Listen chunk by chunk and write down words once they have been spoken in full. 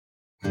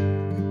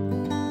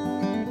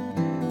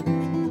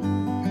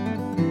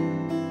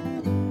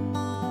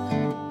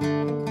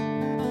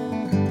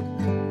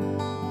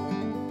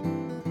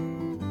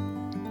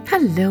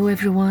Hello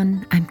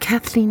everyone, I'm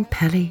Kathleen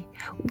Pelly.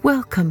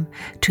 Welcome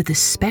to the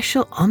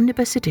special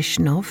omnibus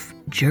edition of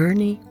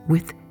Journey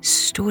with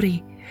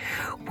Story,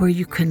 where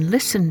you can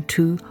listen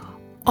to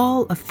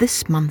all of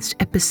this month's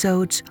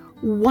episodes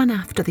one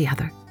after the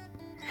other.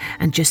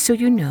 And just so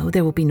you know,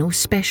 there will be no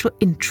special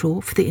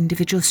intro for the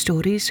individual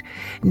stories,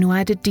 no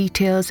added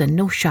details and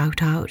no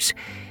shout-outs.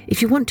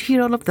 If you want to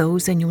hear all of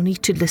those, then you'll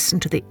need to listen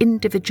to the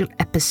individual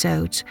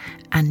episodes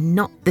and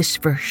not this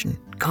version.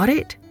 Got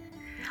it?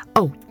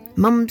 Oh,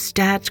 mums,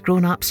 dads,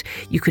 grown-ups,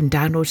 you can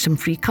download some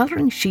free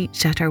colouring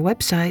sheets at our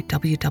website,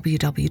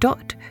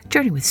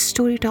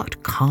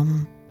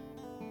 www.journeywithstory.com.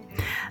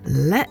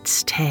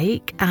 Let's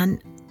take an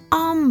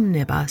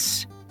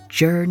omnibus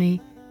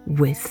journey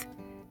with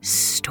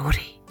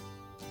story.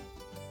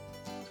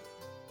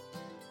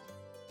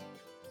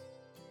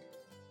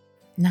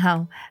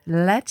 Now,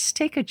 let's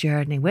take a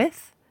journey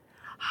with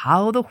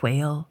How the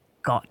Whale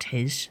Got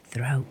His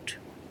Throat.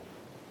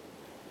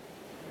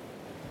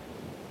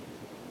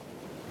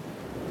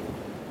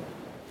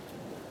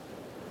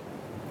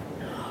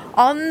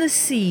 On the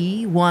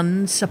sea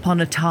once upon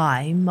a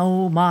time,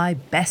 oh my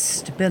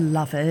best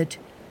beloved,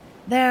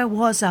 there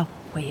was a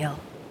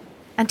whale,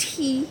 and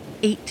he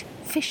ate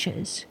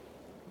fishes.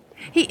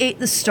 He ate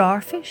the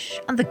starfish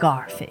and the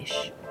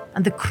garfish,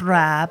 and the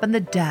crab and the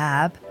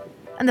dab,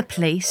 and the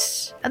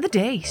plaice and the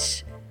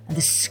dace, and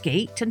the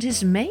skate and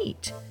his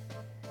mate,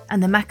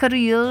 and the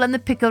mackerel and the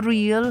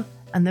pickerel,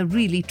 and the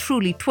really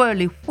truly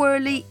twirly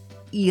whirly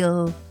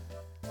eel.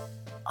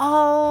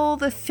 All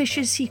the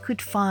fishes he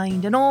could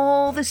find and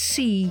all the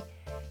sea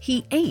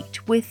he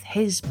ate with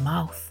his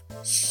mouth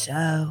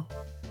so.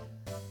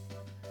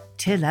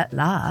 Till at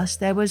last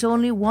there was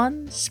only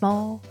one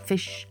small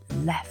fish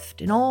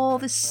left in all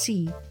the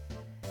sea,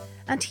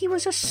 and he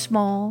was a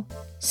small,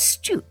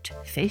 'stute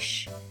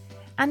fish,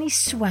 and he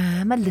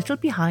swam a little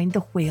behind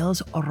the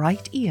whale's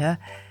right ear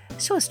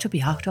so as to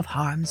be out of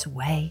harm's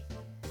way.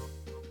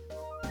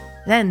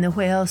 Then the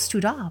whale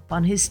stood up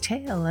on his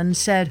tail and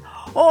said,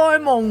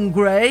 "I'm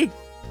hungry."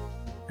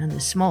 And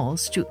the small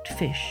 'stute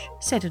fish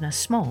said in a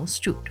small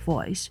 'stute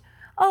voice,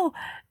 "Oh,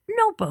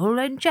 noble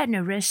and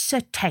generous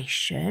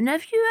cetacean,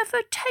 have you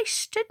ever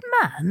tasted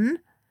man?"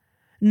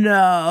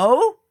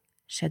 "No,"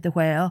 said the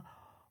whale.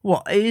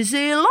 "What is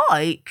he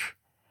like?"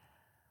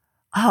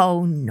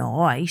 "Oh,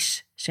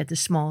 nice," said the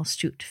small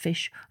 'stute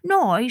fish.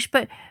 "Nice,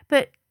 but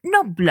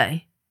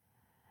nubbly."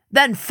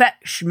 "Then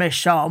fetch me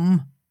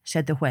some,"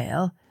 said the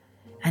whale,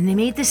 and he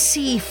made the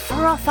sea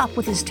froth up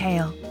with his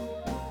tail.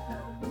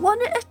 "One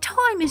at a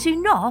time is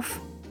enough,"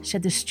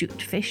 said the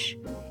 'stute fish.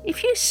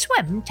 "If you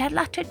swim to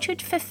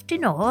latitude 50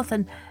 north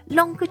and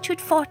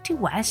longitude 40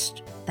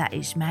 west, that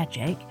is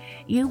magic,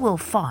 you will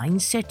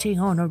find sitting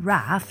on a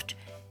raft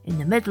in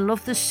the middle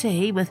of the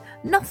sea with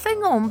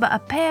nothing on but a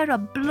pair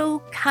of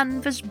blue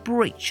canvas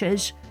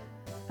breeches,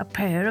 a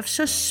pair of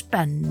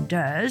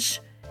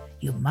suspenders,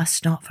 you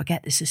must not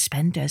forget the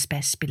suspenders,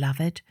 best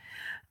beloved,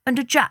 and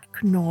a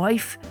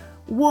jackknife,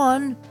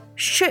 one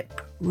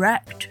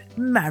shipwrecked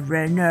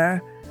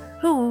mariner,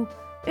 who,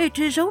 it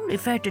is only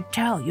fair to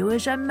tell you,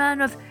 is a man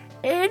of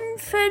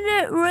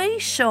infinite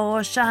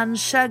resource and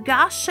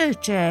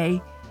sagacity."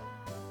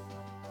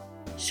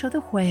 So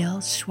the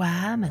whale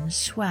swam and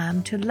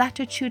swam to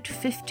latitude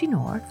 50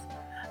 north,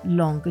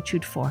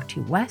 longitude 40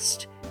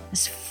 west,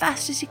 as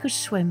fast as he could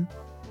swim.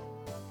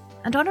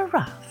 And on a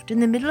raft in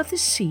the middle of the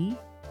sea,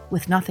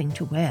 with nothing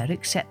to wear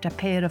except a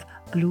pair of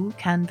blue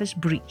canvas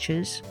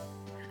breeches,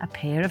 a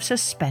pair of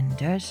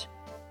suspenders,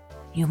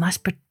 you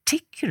must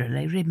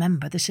particularly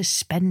remember the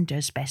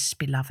suspenders, best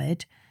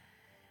beloved,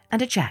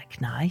 and a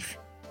jackknife,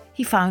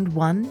 he found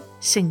one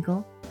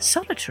single,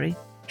 solitary,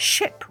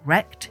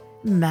 shipwrecked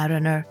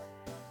mariner,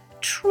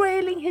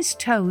 trailing his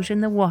toes in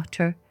the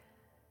water.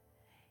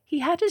 He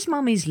had his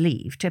mummy's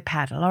leave to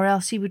paddle, or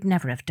else he would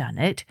never have done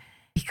it,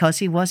 because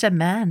he was a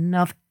man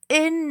of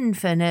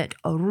infinite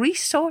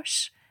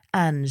resource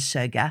and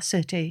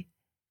sagacity.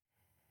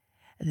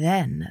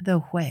 Then the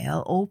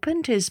whale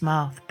opened his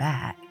mouth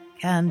back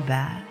and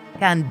back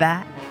and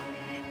back,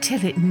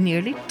 till it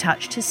nearly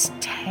touched his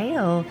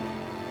tail,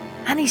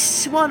 and he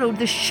swallowed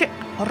the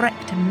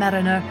shipwrecked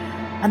mariner,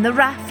 and the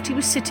raft he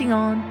was sitting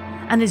on,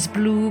 and his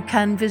blue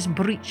canvas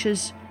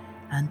breeches,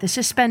 and the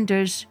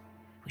suspenders,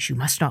 which you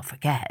must not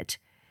forget,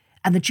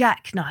 and the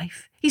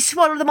jackknife. He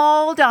swallowed them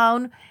all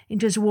down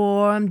into his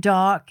warm,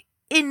 dark,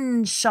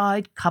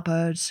 inside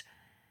cupboards,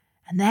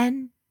 and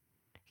then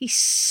he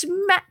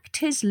smacked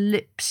his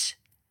lips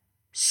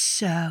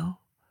so,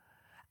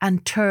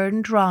 and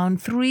turned round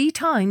 3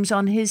 times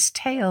on his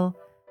tail.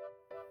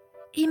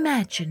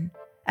 Imagine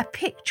a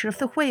picture of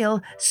the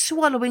whale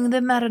swallowing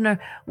the mariner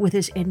with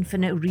his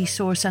infinite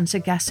resource and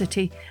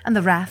sagacity, and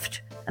the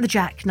raft, and the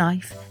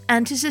jackknife,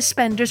 and his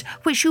suspenders,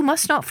 which you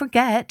must not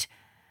forget.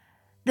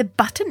 The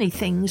buttony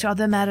things are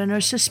the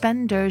mariner's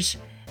suspenders,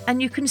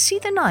 and you can see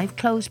the knife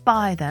close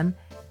by them.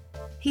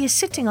 He is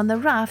sitting on the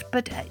raft,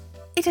 but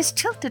it is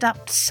tilted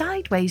up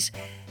sideways,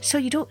 so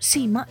you don't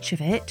see much of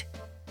it.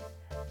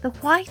 The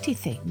whitey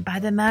thing by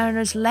the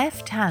mariner's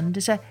left hand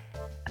is a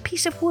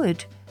piece of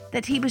wood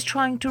that he was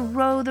trying to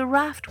row the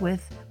raft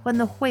with when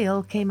the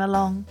whale came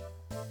along.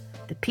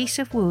 The piece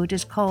of wood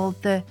is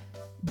called the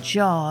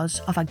jaws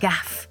of a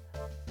gaff.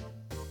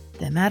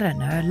 The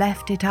mariner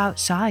left it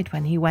outside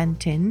when he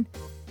went in.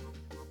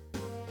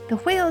 The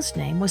whale's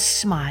name was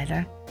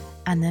Smiler,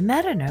 and the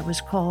mariner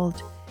was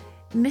called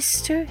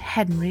Mr.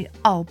 Henry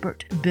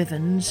Albert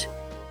Bivens,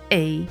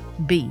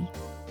 A.B.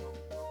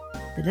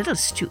 The little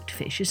 'stute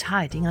fish is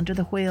hiding under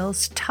the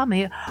whale's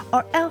tummy,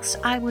 or else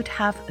I would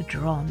have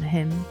drawn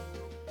him.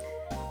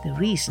 The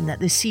reason that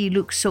the sea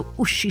looks so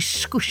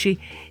ushy-squshy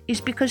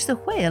is because the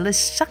whale is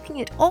sucking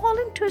it all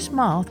into his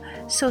mouth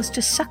so as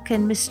to suck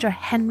in Mr.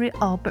 Henry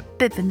Albert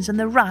Bivens and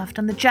the raft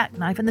and the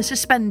jackknife and the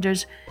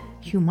suspenders.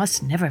 You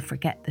must never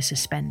forget the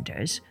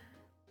suspenders.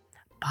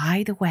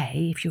 By the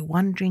way, if you're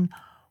wondering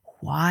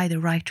why the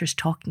writer's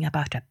talking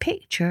about a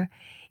picture,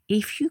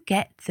 if you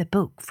get the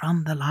book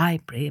from the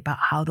library about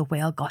how the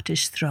whale got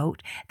his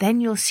throat,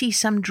 then you'll see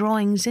some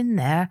drawings in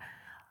there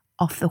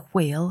of the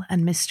whale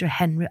and Mr.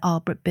 Henry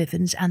Albert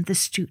Bivens and the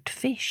 'stute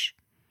fish.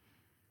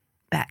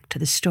 Back to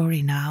the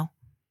story now.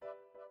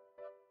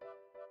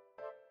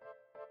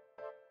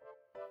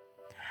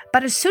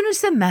 But as soon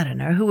as the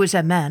mariner, who was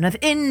a man of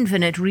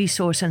infinite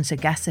resource and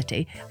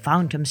sagacity,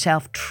 found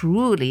himself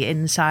truly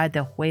inside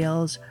the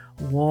whale's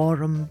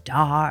warm,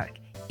 dark,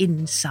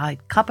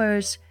 inside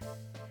covers,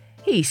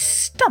 he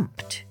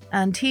stumped,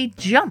 and he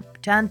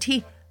jumped, and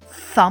he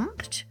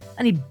thumped,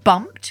 and he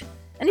bumped,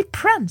 and he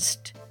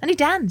pranced, and he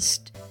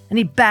danced, and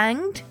he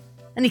banged,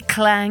 and he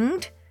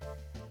clanged,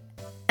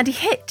 and he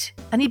hit,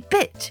 and he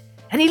bit,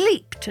 and he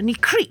leaped, and he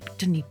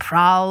creeped, and he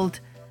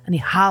prowled, and he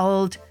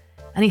howled,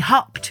 and he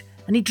hopped,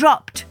 and he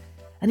dropped,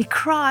 and he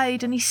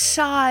cried, and he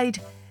sighed,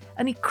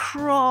 and he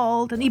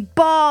crawled, and he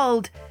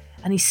bawled,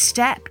 and he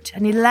stepped,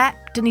 and he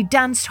leapt, and he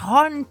danced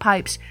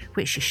hornpipes,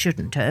 which he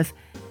shouldn't have,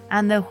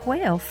 and the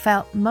whale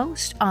felt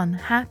most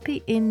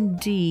unhappy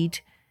indeed.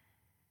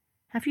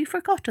 Have you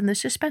forgotten the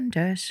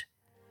suspenders?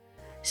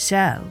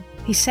 So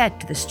he said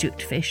to the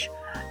 'stute fish,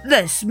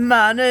 "This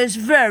man is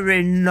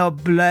very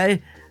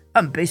nubbly,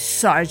 and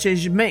besides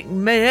he's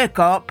making me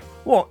hiccup.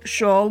 What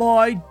shall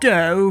I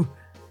do?"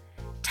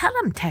 "Tell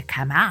him to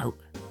come out,"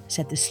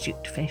 said the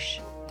 'stute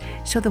fish.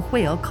 So the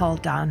whale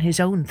called down his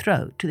own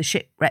throat to the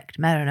shipwrecked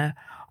mariner.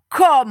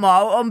 "Come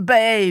out and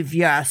behave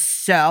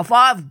yourself.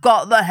 I've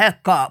got the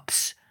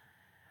hiccups."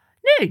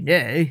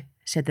 "No,"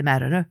 said the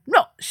mariner,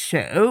 "not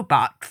so,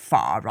 but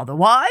far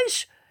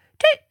otherwise.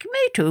 Take me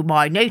to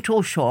my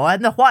natal shore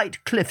and the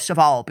white cliffs of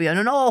Albion,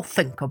 and I'll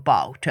think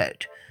about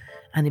it."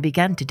 And he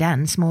began to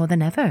dance more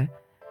than ever.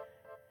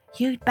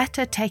 "You'd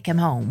better take him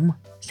home,"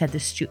 said the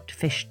 'stute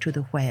fish to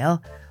the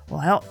whale.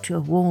 "I ought to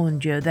have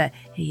warned you that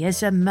he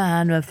is a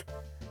man of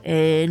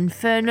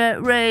infinite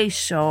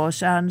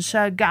resource and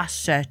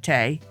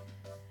sagacity."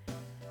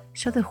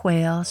 So the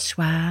whale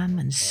swam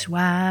and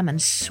swam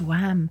and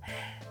swam,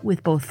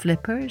 with both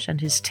flippers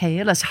and his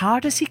tail as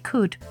hard as he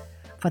could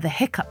for the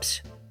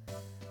hiccups.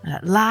 And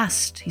at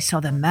last he saw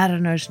the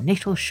mariner's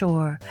natal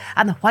shore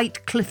and the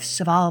white cliffs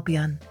of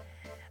Albion,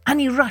 and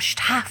he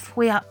rushed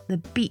halfway up the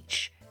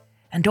beach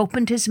and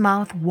opened his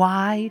mouth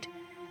wide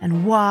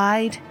and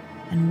wide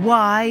and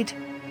wide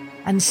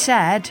and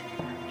said,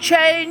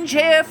 "Change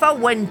here for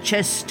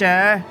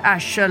Winchester,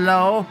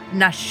 Asherlow,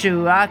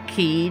 Nashua,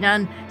 Keene,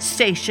 and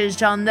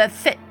stations on the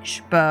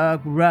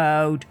Fitchburg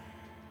Road."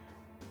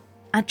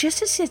 And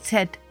just as it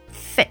said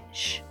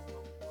fish,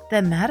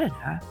 the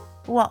mariner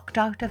walked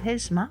out of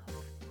his mouth.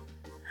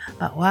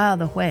 But while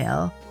the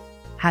whale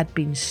had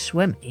been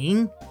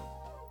swimming,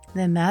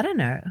 the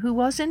mariner, who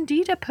was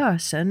indeed a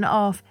person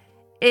of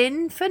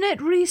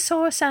infinite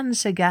resource and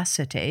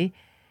sagacity,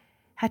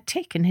 had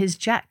taken his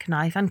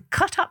jackknife and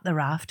cut up the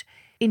raft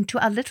into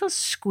a little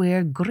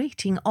square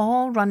grating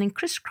all running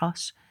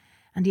crisscross,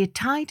 and he had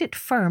tied it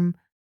firm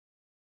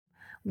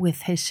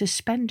with his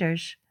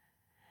suspenders.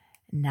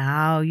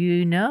 Now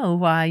you know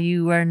why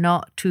you were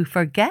not to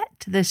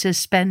forget the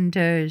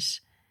suspenders.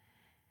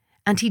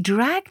 And he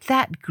dragged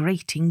that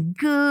grating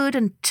good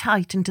and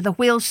tight into the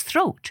whale's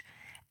throat,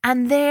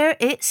 and there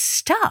it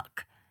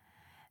stuck.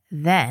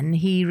 Then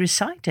he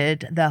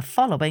recited the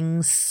following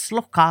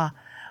sloka,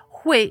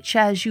 which,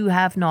 as you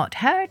have not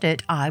heard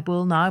it, I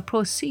will now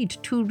proceed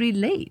to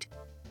relate.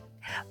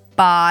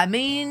 "By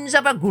means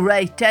of a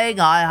grating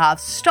I have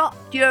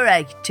stopped your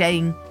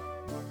eating."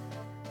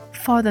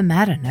 For the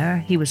mariner,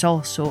 he was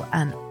also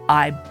an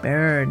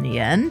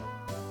Hibernian,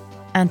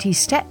 and he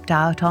stepped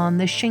out on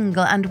the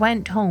shingle and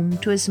went home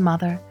to his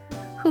mother,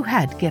 who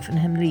had given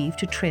him leave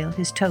to trail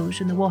his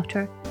toes in the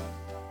water,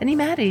 and he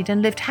married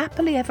and lived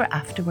happily ever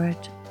afterward.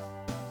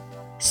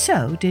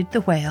 So did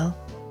the whale,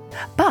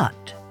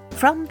 but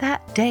from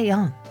that day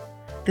on,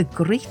 the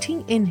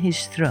grating in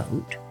his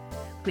throat,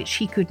 which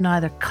he could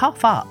neither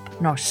cough up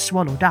nor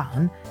swallow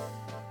down,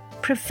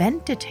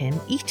 prevented him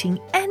eating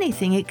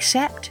anything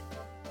except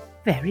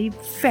very,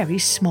 very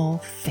small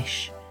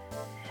fish.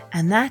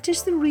 And that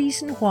is the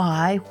reason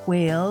why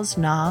whales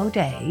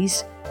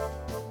nowadays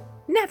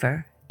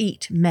never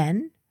eat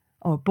men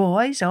or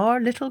boys or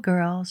little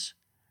girls.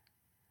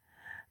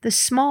 the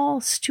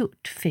small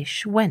 'Stute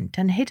fish went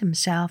and hid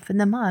himself in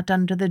the mud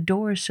under the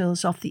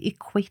door-sills of the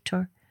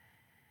equator.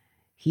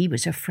 He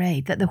was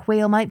afraid that the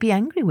whale might be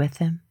angry with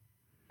him.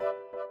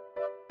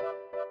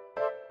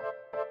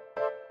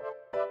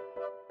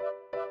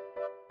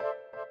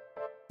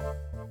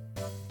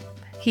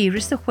 Here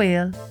is the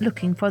whale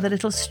looking for the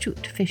little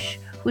 'Stute fish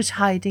who's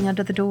hiding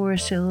under the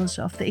door-sills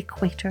of the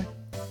equator.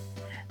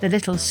 The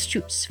little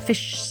 'Stute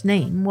fish's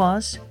name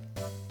was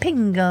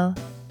Pingle.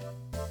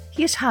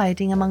 He is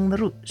hiding among the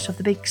roots of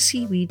the big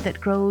seaweed that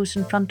grows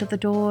in front of the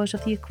doors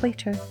of the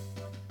equator.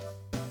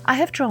 I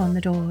have drawn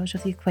the doors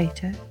of the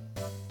equator.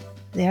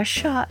 They are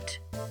shut.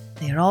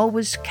 They are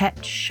always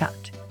kept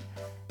shut,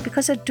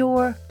 because a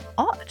door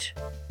ought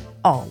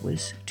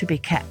always to be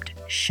kept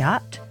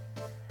shut.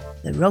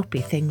 The ropey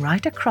thing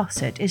right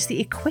across it is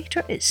the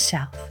equator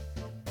itself,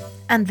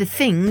 and the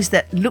things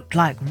that look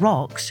like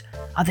rocks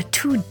are the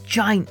two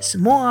giants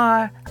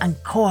Moar and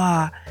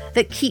Coar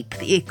that keep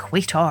the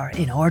equator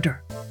in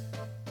order.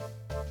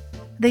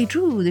 They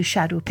drew the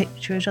shadow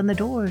pictures on the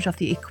doors of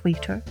the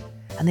equator,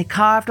 and they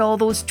carved all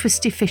those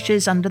twisty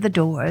fishes under the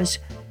doors.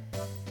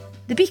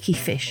 The beaky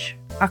fish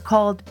are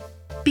called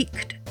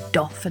beaked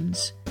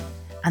dolphins,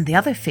 and the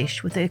other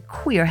fish with the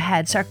queer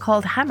heads are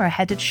called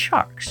hammer-headed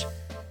sharks.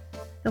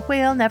 The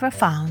whale never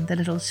found the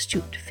little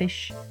 'Stute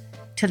fish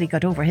till he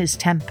got over his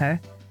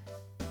temper,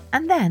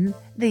 and then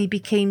they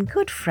became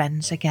good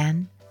friends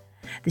again.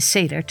 The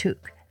sailor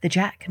took the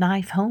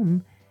jackknife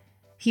home.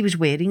 He was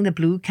wearing the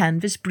blue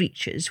canvas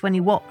breeches when he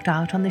walked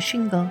out on the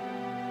shingle.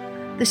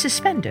 The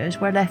suspenders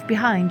were left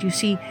behind, you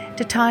see,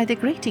 to tie the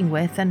grating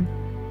with, and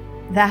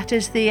that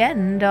is the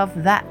end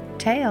of that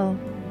tale.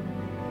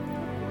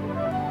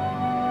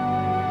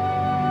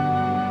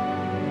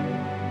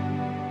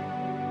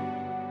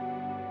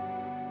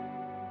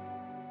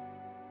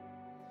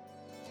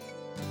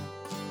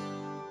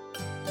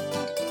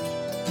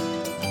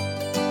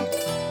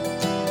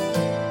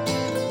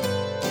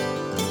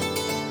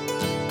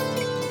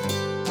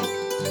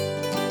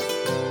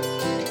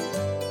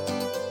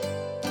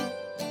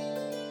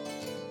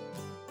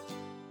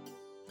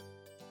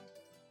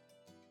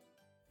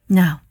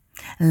 Now,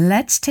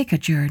 let's take a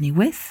journey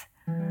with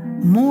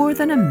More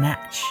Than a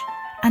Match,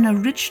 an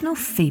original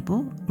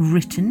fable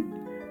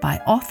written by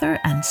author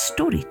and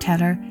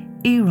storyteller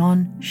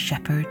Aaron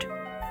Shepard.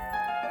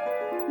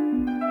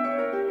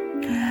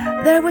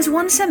 There was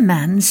once a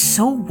man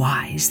so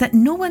wise that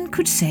no one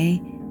could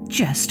say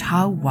just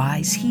how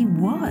wise he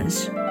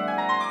was.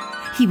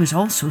 He was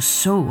also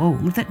so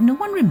old that no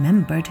one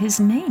remembered his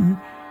name,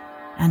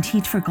 and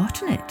he'd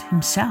forgotten it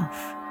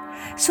himself.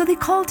 So they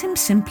called him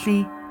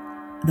simply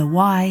the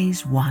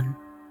Wise One.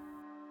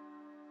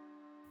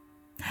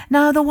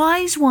 Now the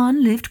Wise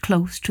One lived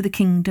close to the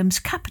kingdom's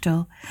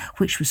capital,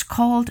 which was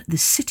called the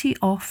city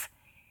of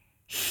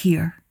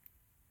Here.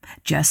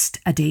 Just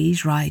a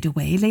day's ride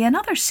away lay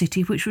another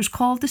city, which was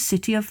called the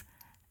city of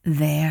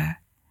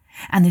There,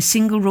 and the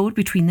single road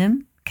between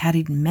them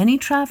carried many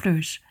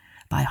travellers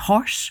by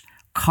horse,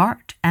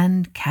 cart,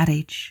 and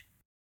carriage.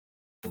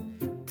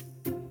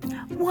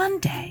 One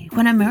day,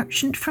 when a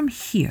merchant from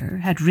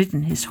Here had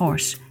ridden his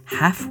horse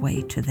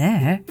halfway to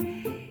There,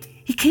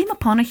 he came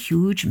upon a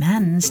huge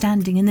man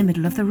standing in the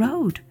middle of the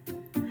road.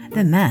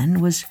 The man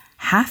was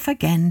half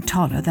again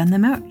taller than the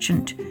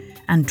merchant,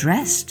 and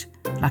dressed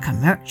like a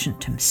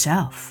merchant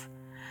himself.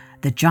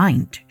 The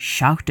giant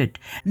shouted,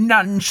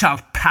 "None shall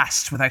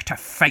pass without a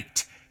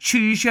fight.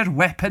 Choose your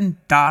weapon,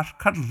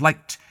 dark or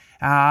light.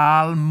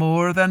 I'll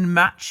more than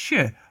match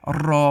you,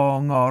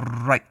 wrong or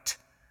right."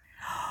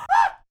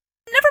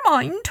 "Never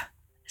mind,"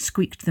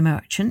 squeaked the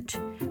merchant,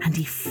 and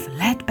he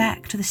fled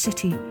back to the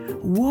city,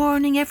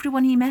 warning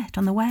everyone he met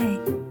on the way.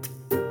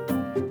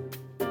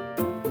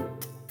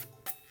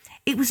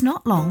 It was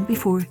not long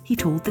before he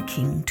told the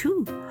king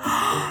too.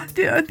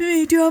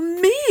 Dear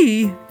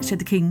me," said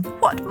the king.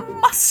 "What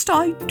must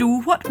I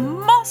do? What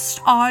must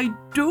I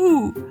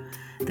do?"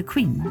 The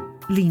queen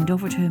leaned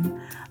over to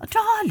him.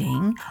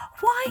 "Darling,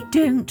 why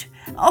don't—"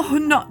 "Oh,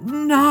 not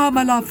now,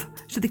 my love,"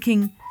 said the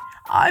king.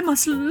 "I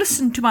must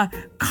listen to my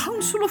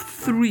council of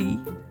three."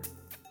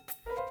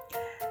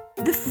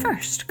 The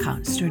first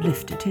counsellor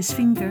lifted his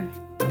finger.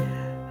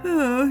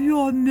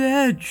 "Your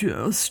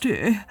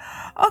Majesty,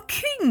 a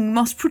king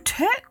must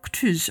protect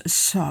his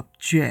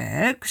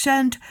subjects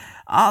and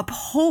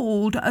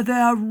uphold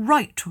their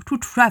right to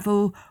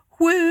travel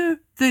where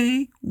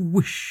they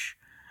wish.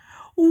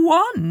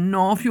 One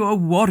of your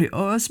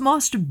warriors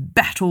must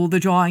battle the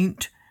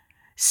giant.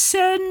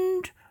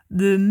 Send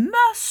the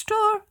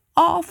Master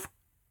of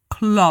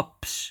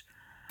Clubs."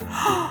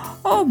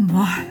 Oh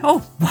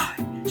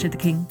my, said the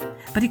king.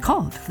 But he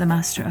called for the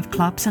Master of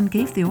Clubs and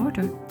gave the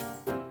order.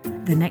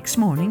 The next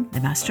morning, the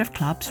Master of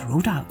Clubs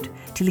rode out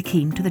till he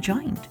came to the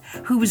giant,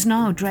 who was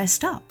now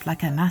dressed up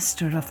like a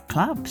Master of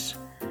Clubs.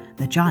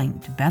 The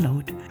giant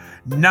bellowed,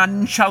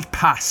 "None shall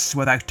pass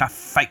without a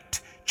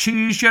fight.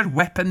 Choose your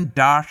weapon,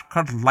 dark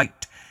or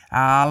light.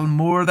 I'll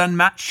more than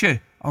match you,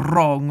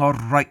 wrong or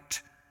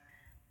right."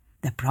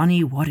 The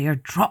brawny warrior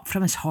dropped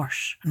from his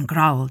horse and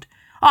growled,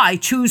 "I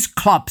choose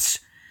clubs.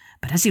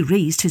 But as he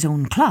raised his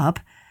own club,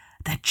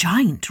 the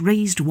giant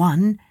raised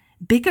one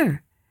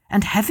bigger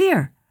and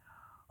heavier.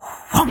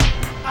 Whomp!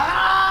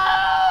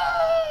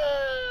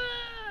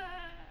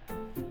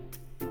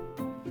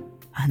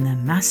 And the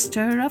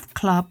master of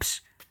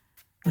clubs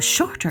was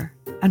shorter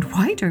and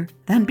wider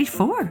than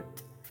before.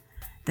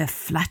 The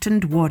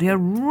flattened warrior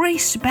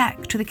raced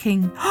back to the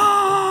king.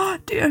 "Ah,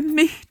 dear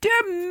me,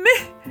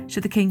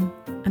 said the king,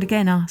 and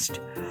again asked,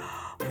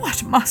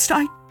 "What must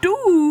I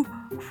do?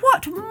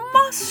 What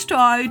must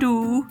I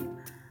do?"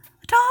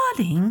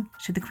 "Darling,"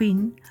 said the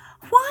queen,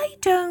 "why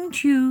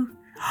don't you—"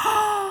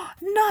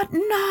 "Not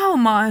now,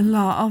 my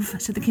love,"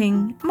 said the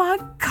king. "My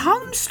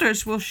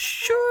counsellors will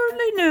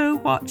surely know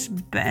what's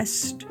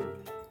best."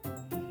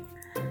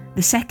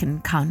 The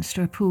second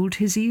counsellor pulled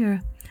his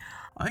ear.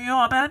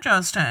 "Your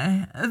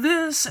Majesty,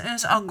 this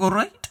is a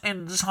great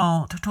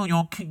insult to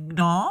your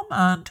kingdom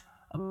and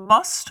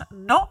must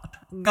not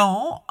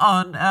go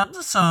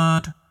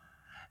unanswered.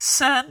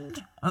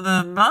 Send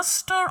the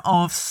Master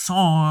of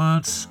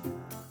Swords."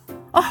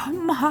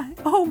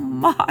 Oh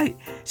my,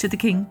 said the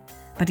king,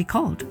 but he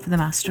called for the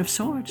Master of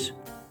Swords.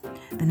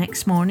 The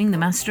next morning the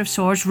Master of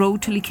Swords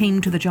rode till he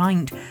came to the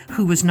giant,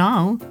 who was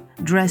now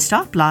dressed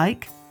up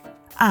like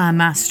a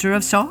Master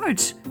of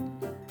Swords.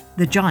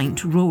 The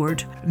giant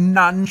roared,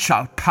 "None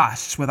shall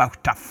pass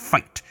without a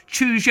fight.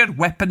 Choose your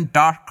weapon,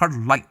 dark or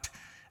light.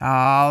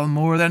 I'll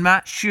more than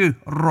match you,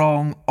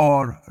 wrong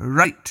or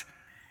right."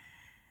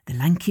 The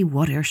lanky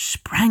warrior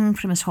sprang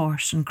from his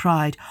horse and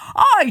cried,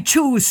 "I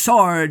choose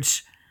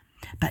swords!"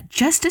 But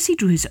just as he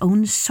drew his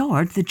own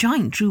sword, the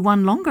giant drew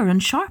one longer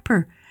and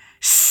sharper.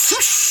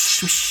 Swish,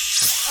 swish,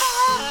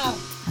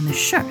 swish. And the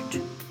shirt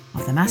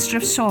of the Master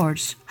of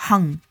Swords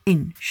hung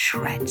in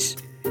shreds.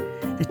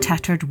 The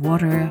tattered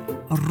warrior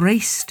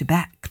raced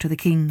back to the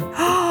king.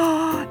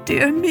 "Ah,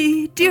 dear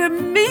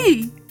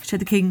me, said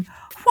the king.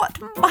 "What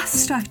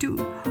must I do?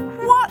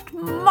 What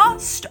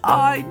must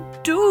I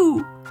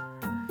do?"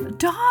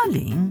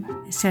 "Darling,"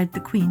 said the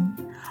queen,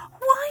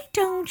 "why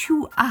don't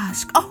you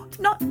ask—" "Oh,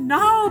 not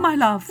now, my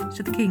love,"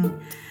 said the king.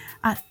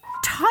 "At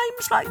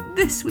times like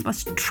this we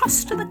must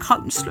trust in the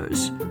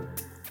counsellors."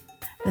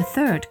 The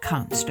third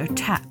counsellor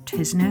tapped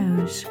his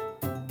nose.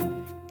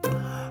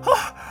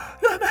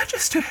 Your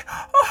Majesty,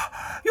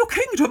 your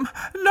kingdom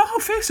now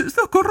faces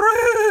the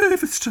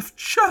gravest of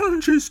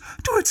challenges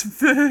to its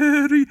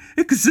very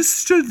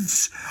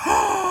existence.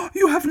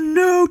 You have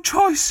no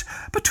choice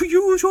but to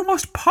use your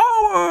most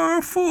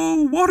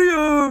powerful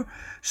warrior.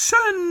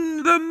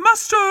 Send the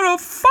Master of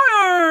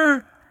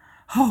Fire."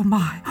 Oh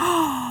my,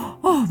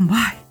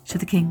 said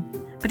the king,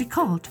 but he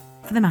called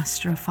for the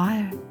Master of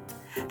Fire.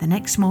 The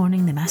next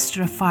morning the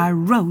Master of Fire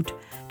rode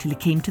till he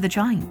came to the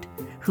giant,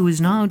 who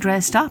was now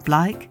dressed up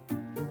like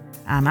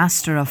a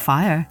Master of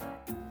Fire.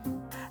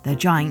 The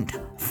giant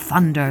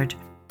thundered,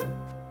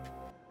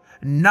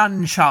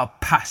 "None shall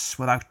pass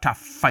without a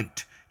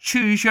fight.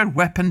 Choose your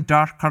weapon,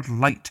 dark or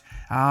light.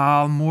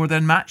 I'll more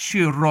than match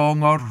you,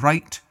 wrong or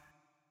right."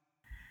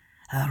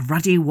 The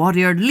ruddy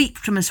warrior leaped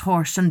from his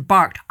horse and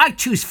barked, "I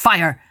choose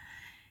fire!"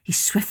 He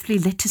swiftly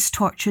lit his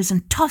torches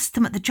and tossed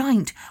them at the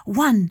giant,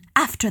 one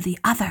after the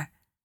other.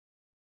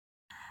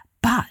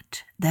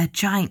 But the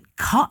giant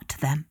caught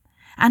them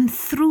and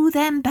threw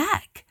them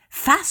back,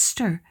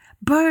 faster,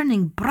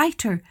 burning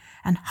brighter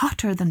and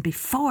hotter than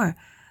before.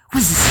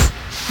 Whiz,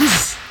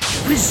 whiz,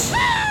 whiz.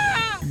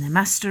 And the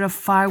Master of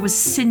Fire was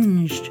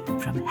singed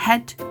from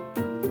head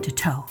to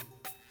toe.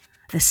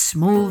 The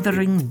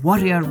smouldering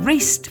warrior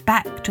raced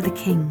back to the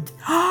king.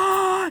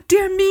 "Ah,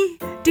 dear me,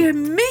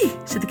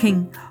 said the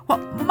king.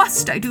 "What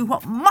must I do?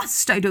 What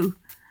must I do?"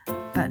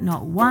 But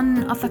not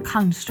one of the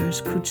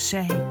counsellors could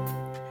say.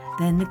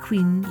 Then the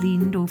queen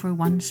leaned over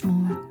once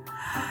more.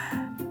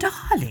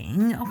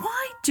 "Darling,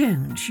 why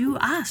don't you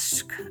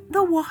ask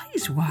the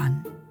wise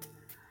one?"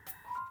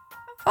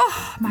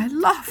 "Oh, my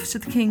love,"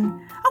 said the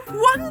king, "a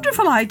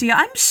wonderful idea.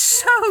 I'm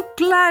so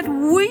glad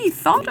we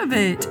thought of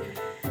it."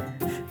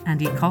 And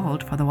he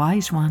called for the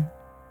wise one.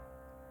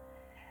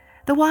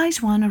 The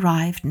wise one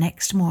arrived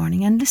next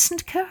morning and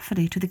listened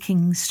carefully to the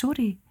king's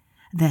story.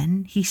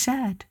 Then he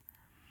said,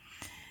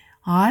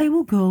 "I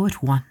will go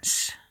at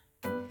once."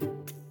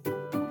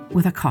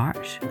 With a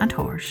cart and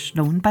horse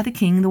loaned by the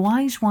king, the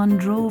wise one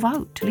drove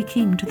out till he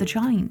came to the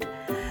giant,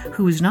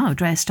 who was now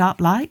dressed up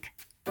like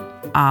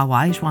a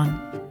wise one.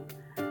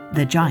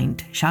 The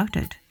giant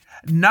shouted,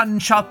 "None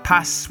shall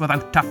pass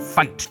without a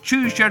fight.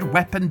 Choose your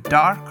weapon,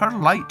 dark or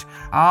light.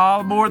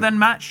 I'll more than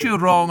match you,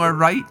 wrong or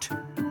right."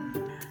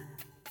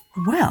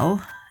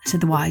 "Well,"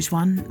 said the wise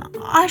one,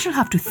 "I shall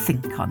have to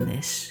think on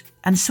this."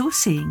 And so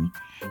saying,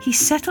 he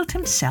settled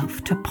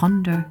himself to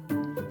ponder.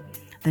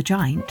 The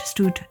giant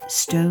stood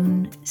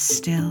stone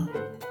still.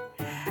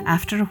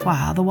 After a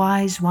while, the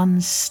wise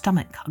one's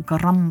stomach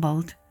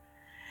grumbled.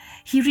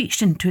 He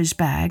reached into his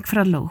bag for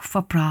a loaf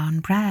of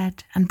brown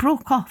bread and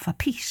broke off a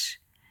piece.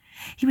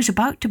 He was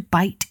about to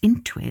bite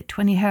into it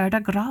when he heard a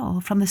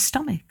growl from the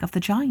stomach of the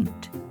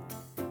giant.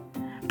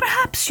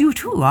 "Perhaps you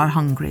too are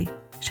hungry,"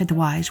 said the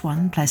wise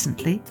one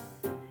pleasantly.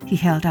 He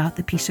held out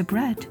the piece of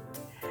bread.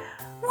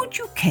 "Would Would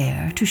you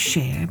care to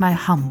share my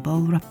humble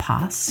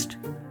repast?"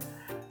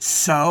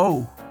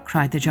 "So,"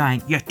 cried the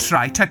giant, "you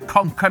try to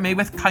conquer me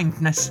with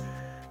kindness,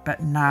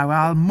 but now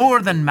I'll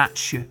more than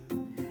match you."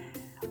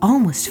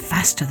 Almost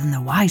faster than the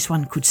wise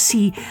one could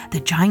see, the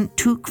giant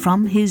took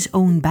from his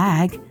own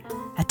bag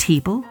a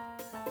table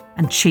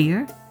and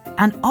chair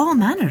and all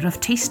manner of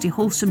tasty,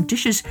 wholesome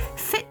dishes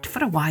fit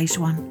for a wise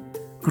one.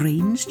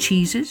 Grains,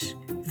 cheeses,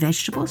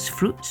 vegetables,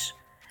 fruits.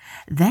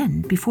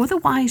 Then, before the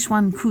wise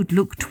one could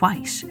look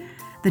twice,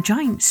 the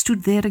giant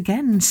stood there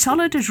again,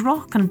 solid as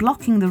rock and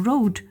blocking the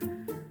road.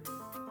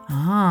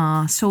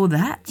 "Ah, so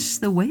that's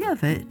the way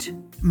of it,"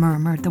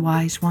 murmured the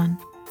wise one.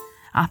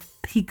 Up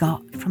he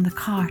got from the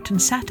cart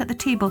and sat at the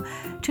table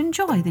to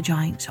enjoy the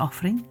giant's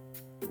offering.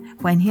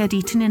 When he had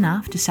eaten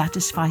enough to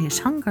satisfy his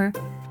hunger,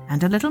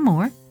 and a little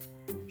more,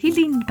 he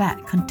leaned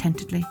back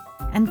contentedly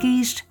and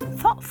gazed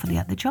thoughtfully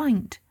at the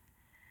giant.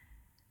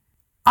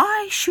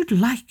 "I should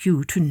like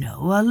you to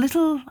know a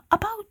little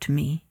about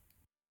me.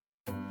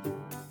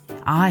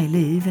 I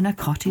live in a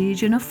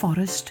cottage in a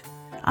forest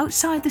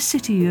outside the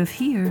city of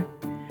here,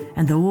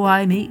 and though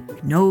I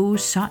make no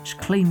such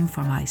claim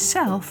for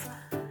myself,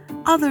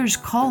 others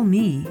call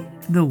me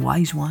the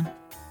Wise One."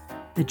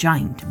 The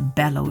giant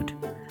bellowed.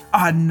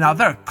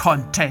 "Another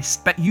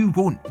contest, but you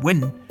won't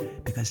win,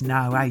 because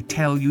now I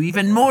tell you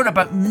even more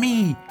about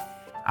me.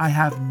 I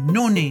have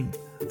no name,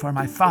 for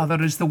my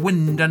father is the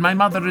wind and my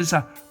mother is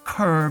a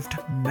curved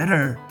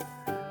mirror.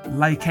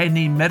 Like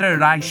any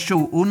mirror, I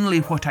show only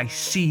what I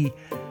see,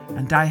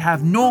 and I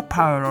have no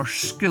power or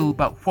skill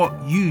but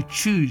what you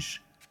choose."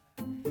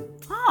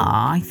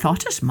 "Ah, I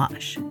thought as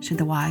much," said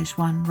the wise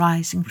one,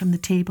 rising from the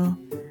table.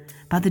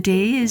 "But the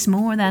day is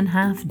more than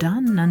half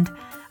done, and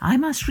I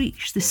must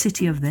reach the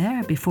city of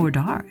there before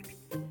dark."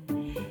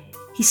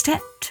 He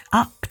stepped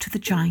up to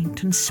the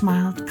giant and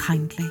smiled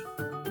kindly.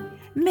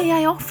 "May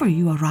I offer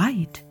you a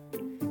ride?"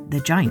 The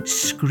giant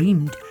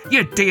screamed.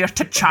 "You dare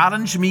to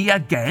challenge me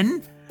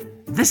again?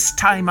 This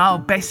time I'll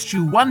best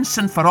you once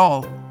and for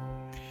all."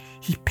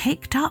 He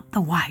picked up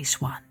the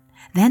wise one,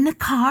 then the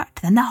cart,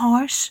 then the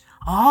horse,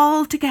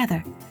 all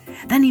together.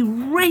 Then he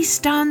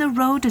raced down the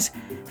road as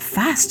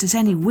fast as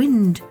any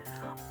wind,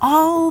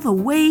 all the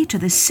way to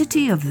the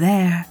city of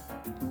there.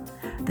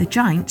 The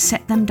giant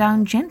set them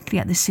down gently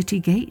at the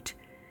city gate.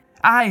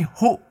 "I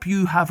hope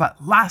you have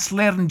at last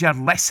learned your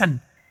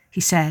lesson,"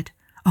 he said.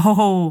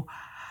 "Oh,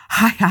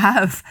 I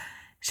have,"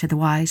 said the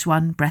wise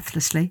one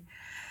breathlessly.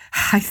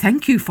 "I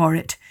thank you for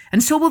it,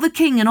 and so will the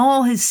king and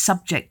all his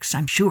subjects,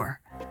 I'm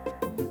sure."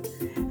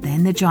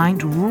 Then the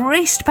giant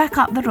raced back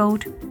up the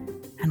road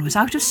and was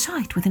out of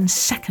sight within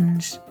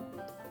seconds.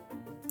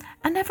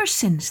 And ever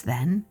since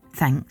then,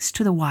 thanks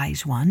to the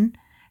wise one,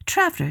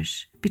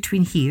 travellers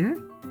between here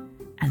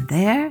and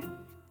there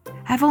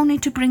have only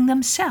to bring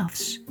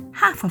themselves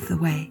half of the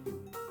way,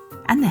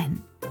 and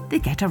then they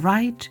get a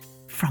ride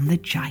from the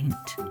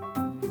giant.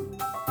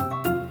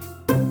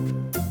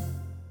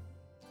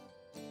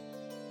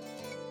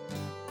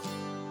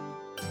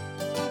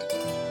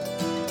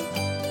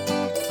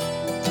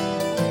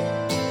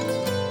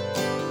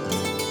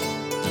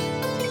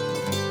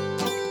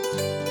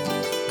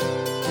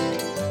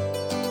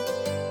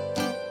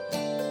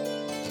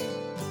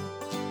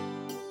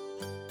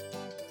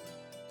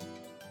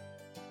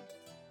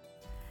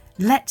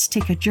 Let's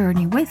take a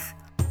journey with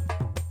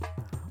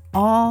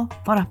all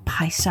for a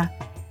paisa.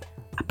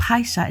 A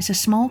paisa is a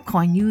small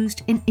coin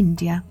used in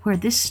India where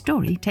this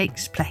story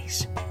takes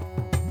place.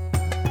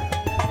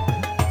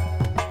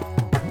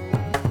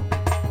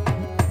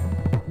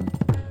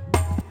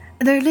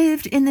 There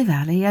lived in the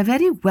valley a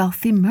very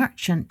wealthy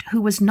merchant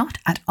who was not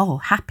at all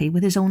happy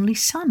with his only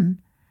son.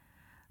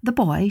 The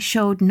boy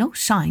showed no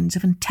signs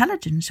of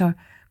intelligence or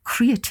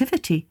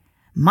creativity,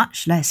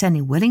 much less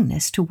any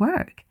willingness to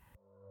work.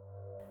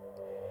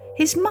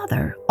 His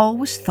mother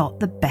always thought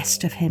the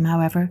best of him,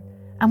 however,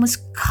 and was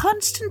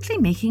constantly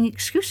making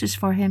excuses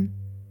for him.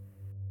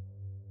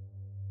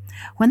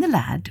 When the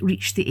lad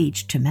reached the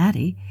age to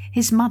marry,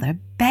 his mother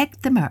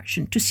begged the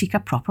merchant to seek a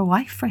proper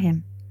wife for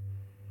him.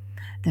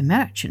 The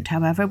merchant,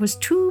 however, was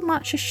too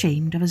much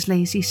ashamed of his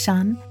lazy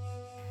son,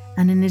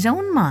 and in his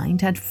own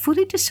mind had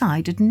fully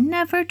decided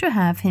never to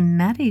have him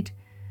married.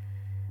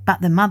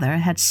 But the mother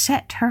had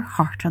set her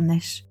heart on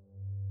this.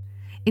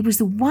 It was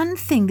the one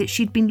thing that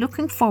she'd been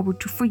looking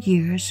forward to for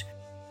years.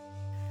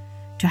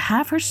 To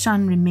have her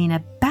son remain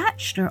a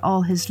bachelor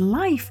all his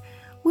life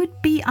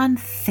would be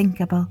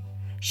unthinkable.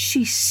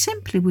 She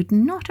simply would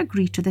not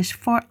agree to this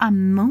for a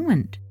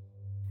moment.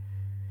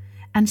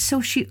 And so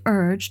she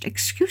urged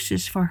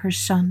excuses for her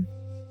son.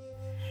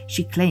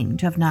 She claimed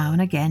to have now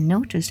and again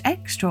noticed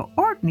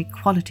extraordinary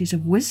qualities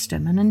of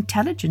wisdom and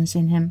intelligence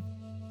in him.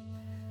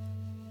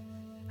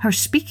 Her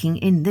speaking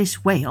in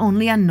this way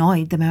only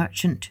annoyed the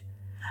merchant.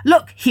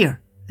 "Look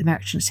here," the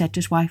merchant said to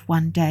his wife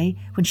one day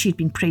when she had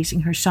been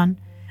praising her son.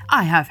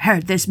 "I have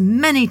heard this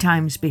many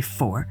times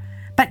before,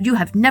 but you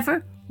have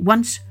never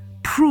once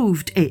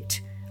proved it.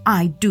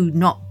 I do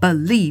not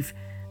believe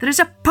there is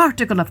a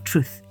particle of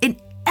truth in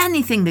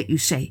anything that you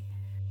say.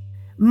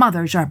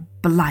 Mothers are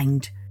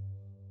blind.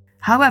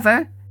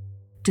 However,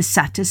 to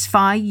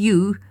satisfy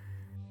you,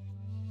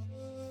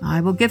 I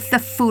will give the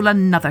fool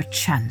another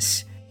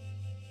chance.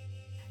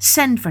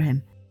 Send for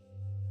him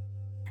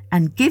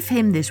and give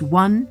him this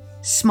one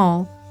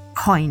small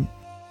coin,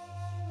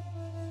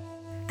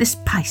 this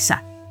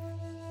paisa.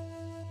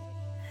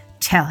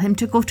 Tell him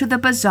to go to the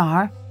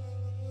bazaar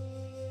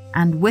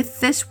and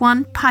with this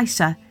one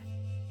paisa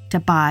to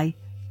buy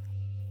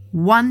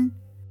one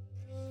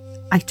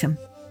item.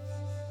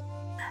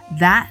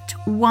 That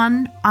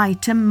one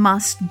item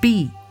must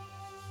be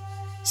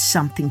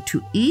something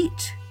to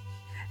eat,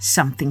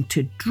 something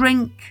to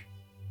drink,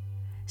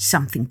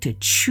 something to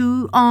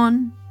chew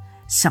on,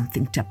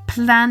 something to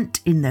plant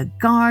in the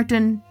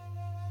garden,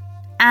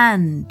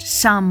 and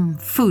some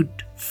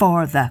food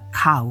for the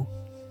cow.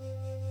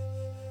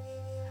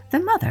 The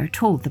mother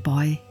told the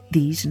boy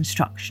these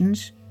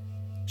instructions.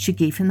 She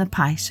gave him the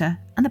paisa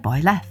and the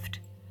boy left.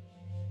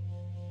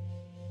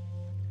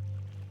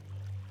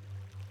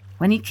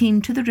 When he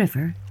came to the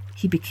river,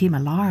 he became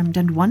alarmed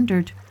and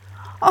wondered,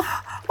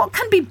 "Oh, what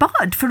can be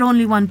bought for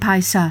only one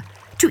paisa?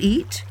 To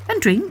eat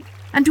and drink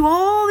and do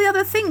all the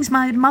other things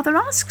my mother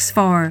asks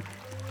for.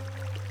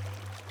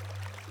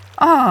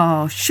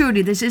 Oh,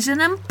 surely this is an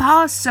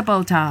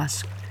impossible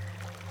task."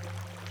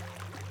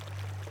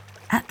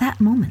 At that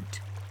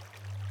moment,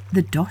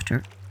 the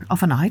daughter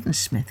of an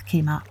iron-smith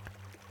came up.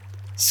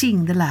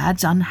 Seeing the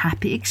lad's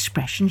unhappy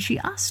expression, she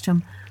asked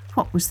him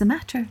what was the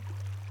matter.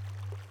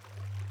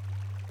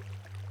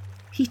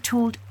 He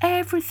told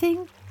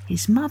everything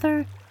his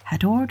mother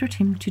had ordered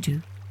him to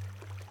do.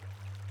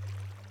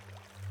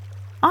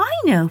 "I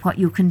know what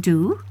you can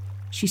do,"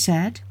 she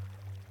said.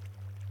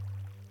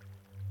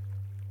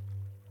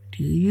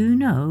 Do you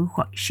know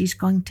what she's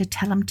going to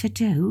tell him to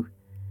do?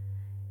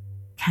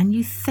 Can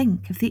you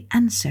think of the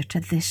answer to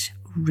this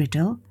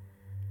riddle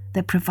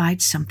that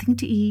provides something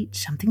to eat,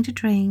 something to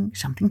drink,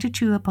 something to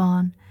chew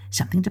upon,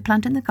 something to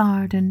plant in the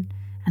garden,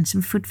 and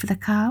some food for the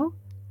cow?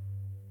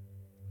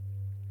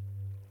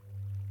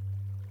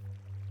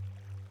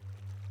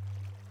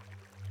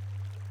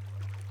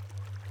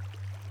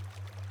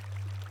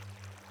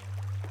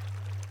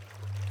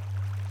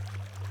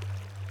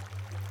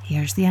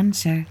 Here's the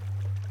answer.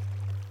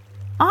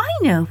 "I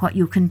know what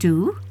you can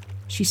do,"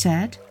 she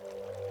said.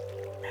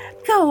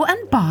 "Go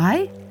and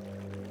buy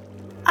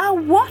a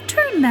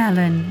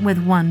watermelon with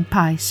one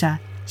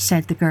paisa,"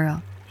 said the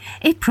girl.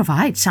 "It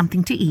provides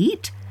something to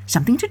eat,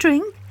 something to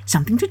drink,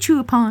 something to chew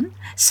upon,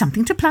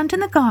 something to plant in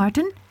the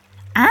garden,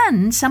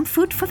 and some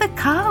food for the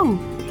cow.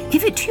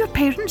 Give it to your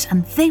parents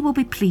and they will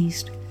be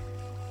pleased."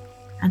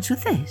 And so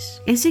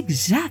this is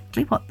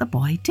exactly what the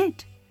boy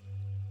did.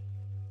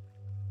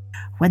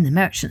 When the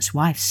merchant's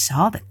wife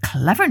saw the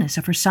cleverness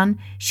of her son,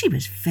 she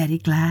was very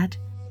glad.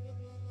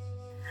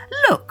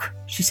 "Look,"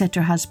 she said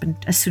to her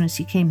husband as soon as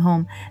he came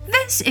home,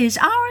 "this is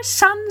our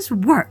son's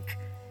work."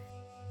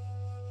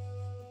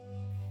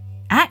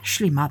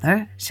 "Actually,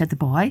 mother," said the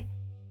boy,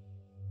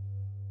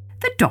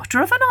 "the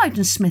daughter of an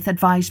ironsmith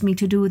advised me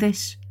to do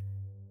this."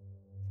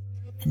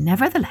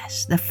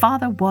 Nevertheless, the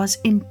father was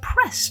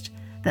impressed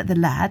that the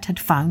lad had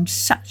found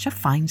such a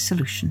fine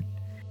solution.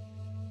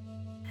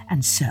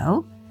 And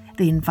so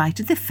they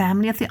invited the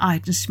family of the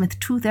ironsmith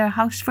to their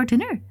house for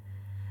dinner.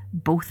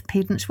 Both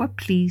parents were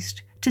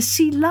pleased to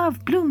see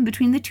love bloom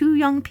between the two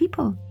young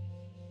people.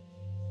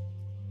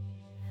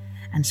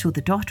 And so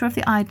the daughter of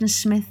the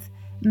ironsmith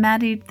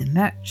married the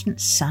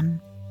merchant's son,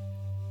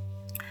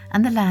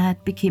 and the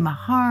lad became a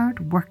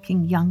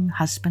hard-working young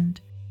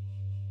husband,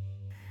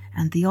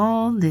 and they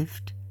all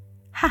lived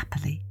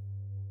happily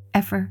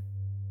ever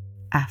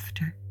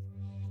after.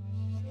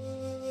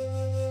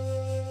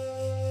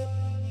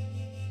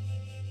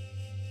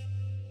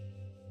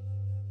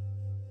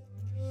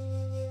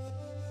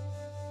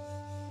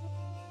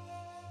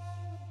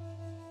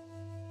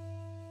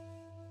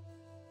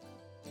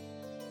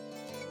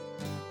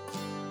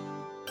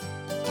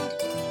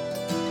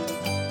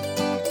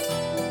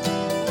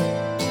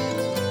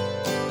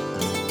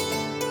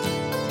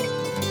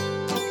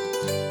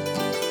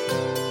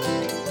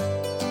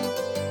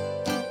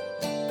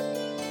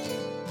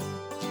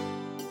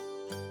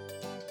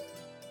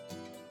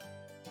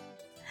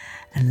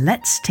 And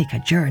let's take a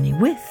journey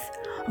with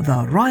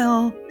the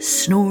Royal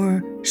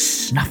Snore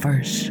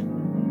Snuffers.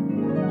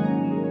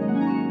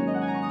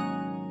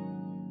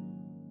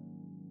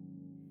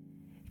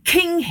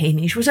 King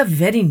Hamish was a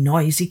very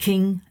noisy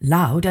king,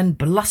 loud and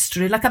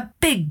blustery like a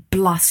big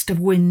blast of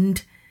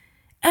wind.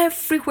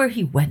 Everywhere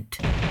he went,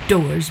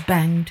 doors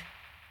banged,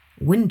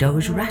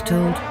 windows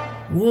rattled,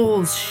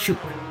 walls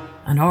shook,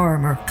 and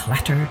armour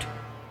clattered.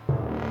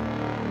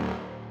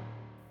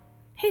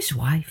 His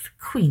wife,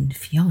 Queen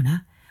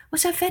Fiona,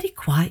 was a very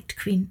quiet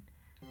queen,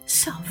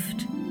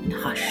 soft and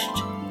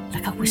hushed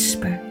like a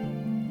whisper.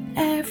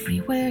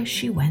 Everywhere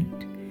she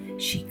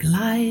went, she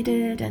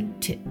glided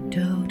and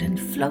tiptoed and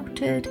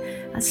floated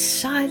as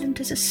silent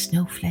as a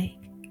snowflake.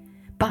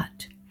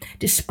 But,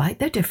 despite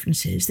their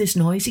differences, this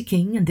noisy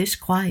king and this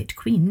quiet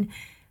queen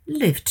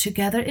lived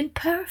together in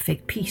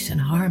perfect peace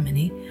and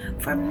harmony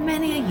for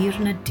many a year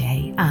and a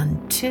day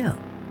until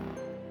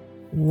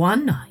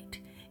One night,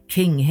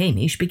 King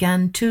Hamish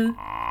began to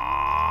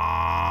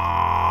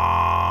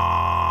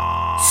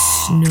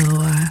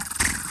snore.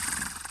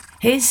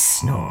 His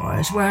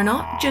snores were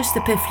not just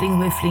the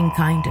piffling-whiffling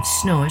kind of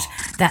snores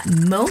that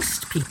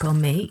most people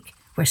make,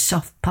 where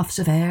soft puffs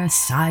of air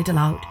sidle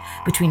out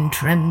between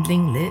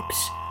trembling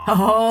lips.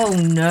 Oh,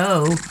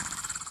 no.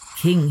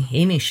 King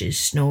Hamish's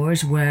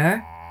snores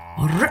were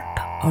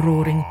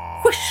rip-roaring,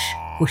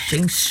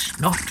 whooshing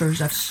snorters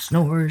of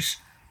snores.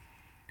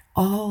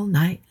 All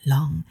night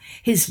long,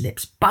 his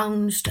lips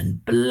bounced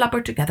and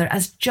blubbered together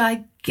as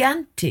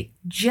gigantic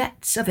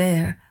jets of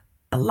air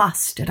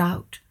blasted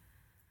out.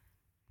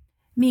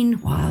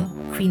 Meanwhile,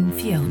 Queen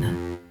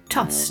Fiona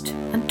tossed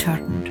and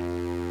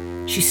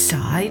turned. She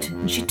sighed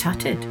and she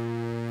tutted.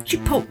 She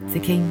poked the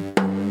king.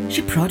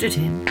 She prodded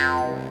him.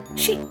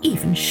 She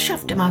even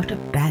shoved him out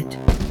of bed.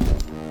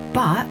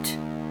 But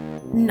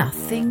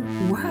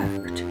nothing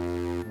worked.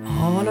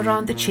 All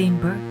around the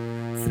chamber,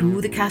 through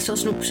the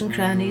castle's nooks and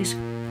crannies,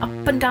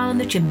 up and down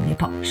the chimney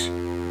pots,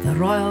 the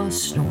royal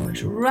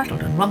snores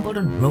rattled and rumbled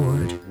and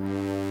roared.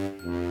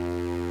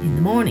 In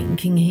the morning,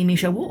 King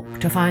Hamish awoke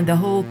to find the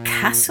whole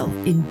castle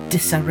in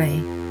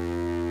disarray.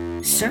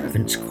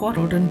 Servants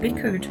quarrelled and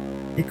bickered.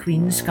 The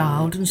queen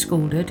scowled and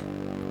scolded.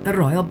 The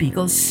royal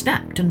beagles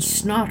snapped and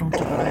snarled.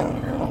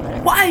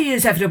 "Why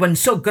is everyone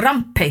so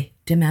grumpy?"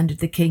 demanded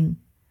the king.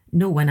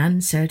 No one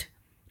answered.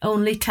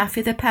 Only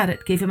Taffy the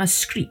parrot gave him a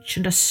screech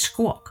and a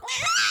squawk.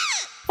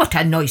 "What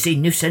a noisy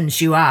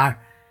nuisance you are!"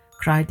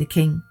 cried the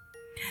king.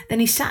 Then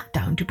he sat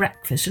down to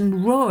breakfast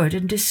and roared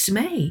in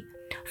dismay.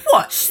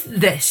 "What's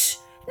this?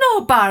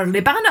 No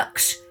barley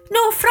bannocks,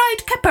 no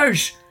fried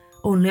kippers,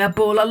 only a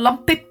bowl of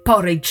lumpy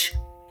porridge."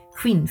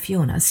 Queen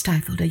Fiona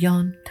stifled a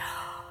yawn.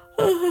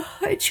 "Oh,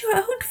 it's your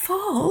own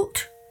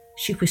fault,"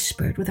 she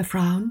whispered with a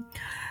frown.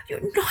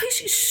 "Your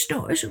noisy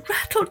snores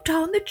rattled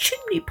down the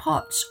chimney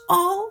pots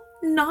all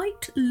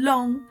night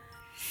long,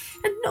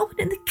 and no one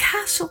in the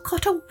castle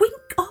caught a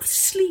wink of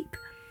sleep,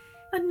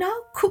 and now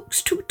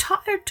cook's too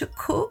tired to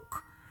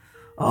cook."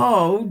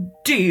 "Oh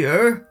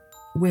dear,"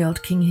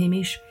 wailed King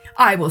Hamish.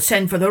 "I will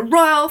send for the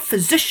royal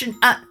physician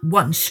at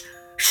once.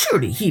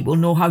 Surely he will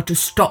know how to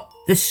stop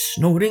this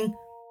snoring."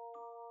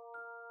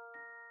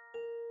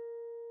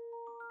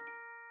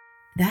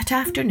 That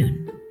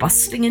afternoon,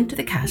 bustling into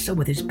the castle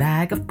with his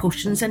bag of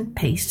potions and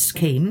pastes,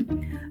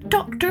 came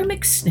Dr.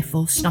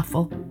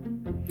 McSniffle-Snuffle.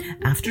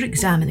 After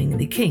examining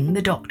the king,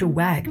 the doctor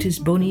wagged his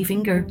bony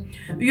finger.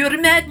 "Your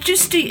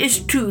Majesty is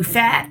too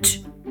fat,"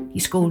 he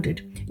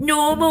scolded.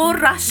 "No more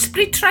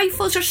raspberry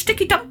trifles or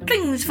sticky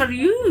dumplings for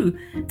you.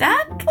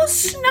 That will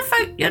snuff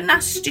out your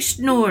nasty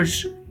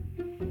snores."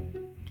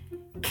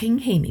 King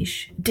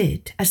Hamish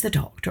did as the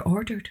doctor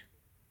ordered.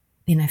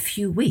 In a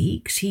few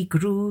weeks he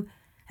grew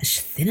as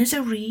thin as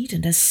a reed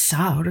and as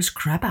sour as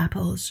crab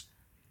apples.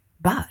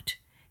 But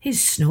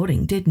his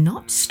snoring did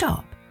not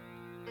stop.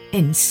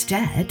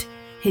 Instead,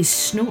 his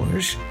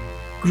snores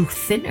grew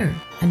thinner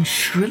and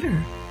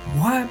shriller,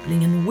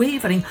 warbling and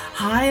wavering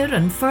higher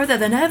and further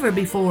than ever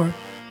before.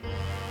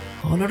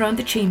 All around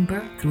the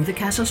chamber, through the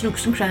castle's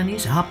nooks and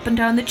crannies, up and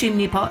down the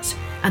chimney pots,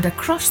 and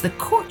across the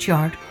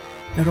courtyard,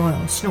 the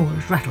royal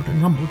snores rattled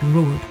and rumbled and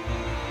roared.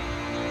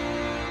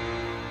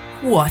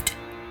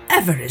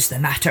 "Whatever is the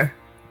matter?"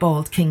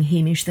 bawled King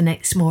Hamish the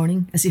next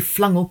morning as he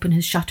flung open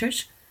his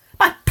shutters.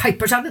 "My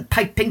pipers aren't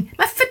piping,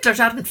 my fiddlers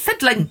aren't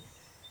fiddling."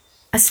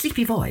 A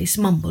sleepy voice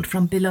mumbled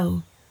from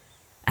below.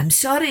 "I'm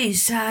sorry,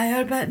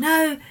 sire, but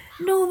now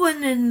no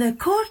one in the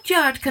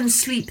courtyard can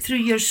sleep through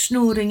your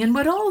snoring, and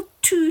we're all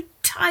too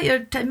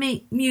tired to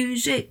make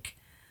music."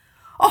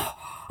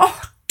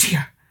 Oh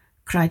dear,"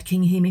 cried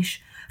King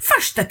Hamish.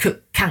 "First the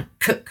cook can't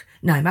cook,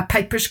 now my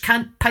pipers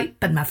can't pipe,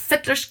 and my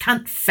fiddlers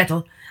can't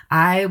fiddle.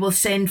 I will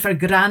send for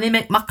Granny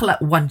McMuckle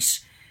at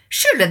once.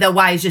 Surely the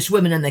wisest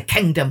woman in the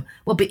kingdom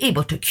will be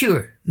able to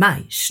cure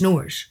my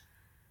snores."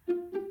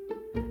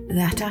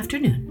 That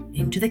afternoon,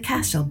 into the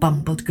castle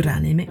bumbled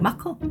Granny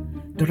McMuckle,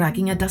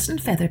 dragging a dozen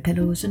feather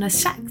pillows and a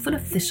sack full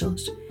of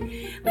thistles.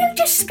 "We'll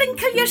just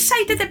sprinkle your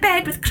side of the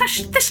bed with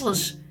crushed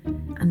thistles,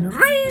 and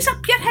raise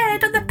up your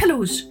head on the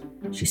pillows,"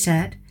 she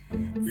said.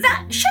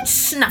 "That should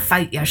snuff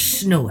out your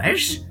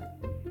snores."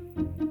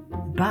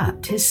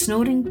 But his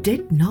snoring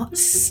did not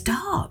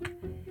stop.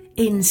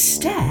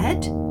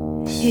 Instead,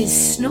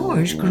 his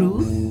snores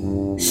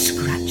grew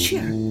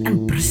scratchier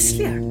and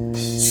bristlier,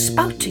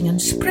 spouting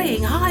and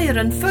spraying higher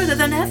and further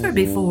than ever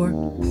before.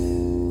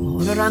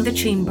 All around the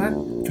chamber,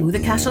 through the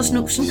castle's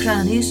nooks and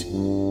crannies,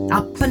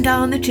 up and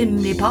down the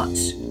chimney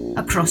pots,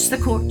 across the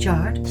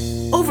courtyard,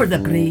 over the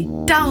brae,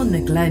 down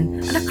the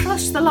glen, and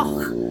across the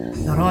loch,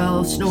 the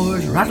royal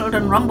snores rattled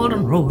and rumbled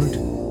and roared.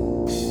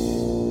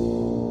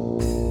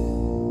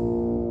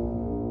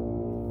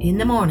 In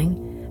the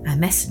morning, a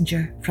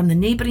messenger from the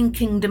neighbouring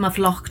kingdom of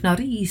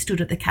Lochnarie stood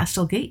at the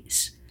castle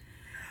gates.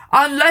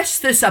 "Unless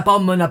this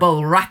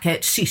abominable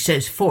racket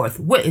ceases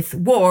forthwith,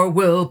 war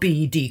will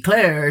be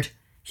declared,"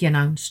 he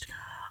announced.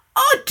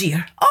 Oh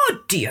dear,"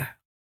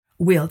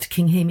 wailed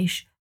King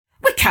Hamish.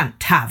 "We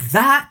can't have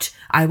that.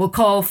 I will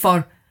call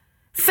for—"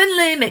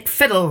 Finlay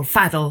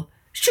McFiddle-Faddle,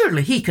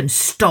 surely he can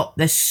stop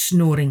this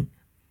snoring."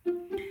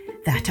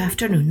 That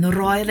afternoon the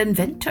royal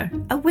inventor,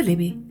 a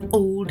willowy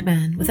old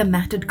man with a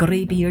matted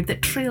grey beard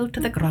that trailed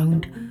to the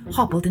ground,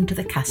 hobbled into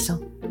the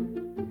castle.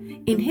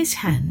 In his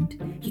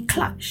hand he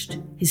clutched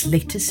his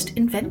latest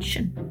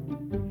invention,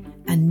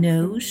 a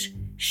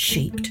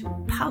nose-shaped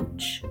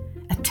pouch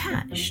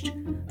attached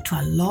to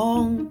a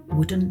long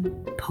wooden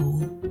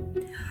pole.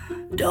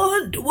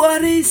 "Don't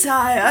worry,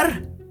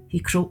 sire," he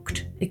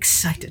croaked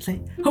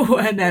excitedly.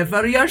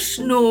 "Whenever your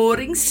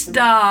snoring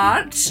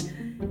starts,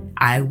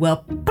 I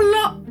will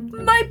plop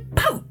my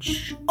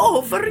pouch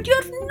over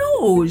your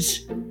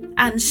nose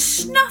and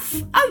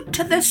snuff out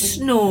the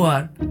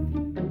snore."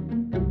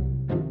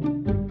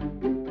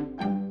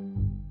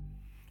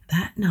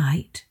 That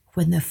night,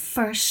 when the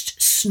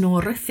first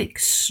snorific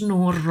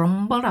snore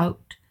rumbled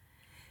out,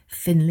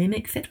 Finlay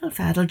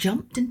McFiddle-Faddle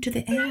jumped into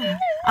the air.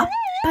 Up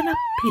and up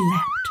he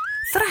leapt,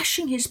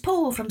 thrashing his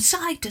pole from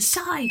side to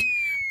side.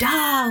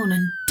 Down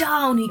and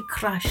down he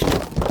crashed,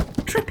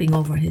 tripping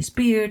over his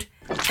beard,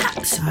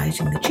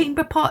 capsizing the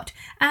chamber pot,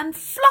 and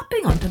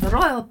flopping onto the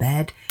royal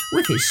bed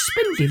with his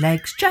spindly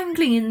legs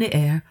jangling in the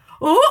air.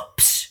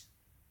 "Oops!"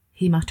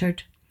 he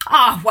muttered.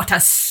 "Ah, what a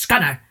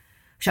scunner!"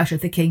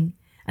 shouted the king,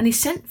 and he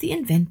sent the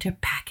inventor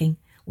packing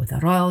with the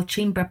royal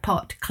chamber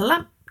pot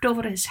clamped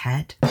over his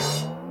head.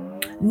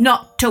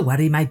 "Not to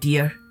worry, my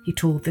dear," he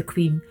told the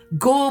queen.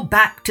 "Go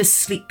back to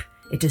sleep.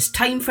 It is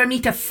time for me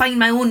to find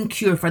my own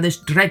cure for this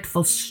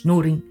dreadful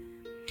snoring."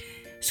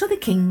 So the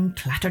king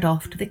clattered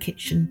off to the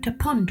kitchen to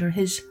ponder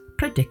his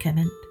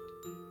predicament.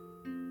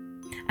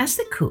 As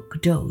the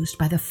cook dozed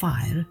by the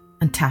fire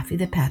and Taffy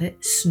the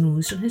parrot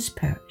snoozed on his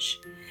perch,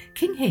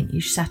 King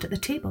Hamish sat at the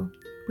table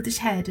with his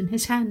head in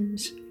his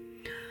hands.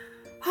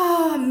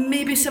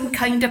 Maybe some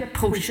kind of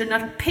potion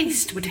or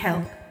paste would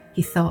help,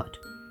 he thought.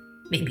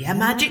 Maybe a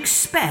magic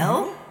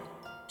spell?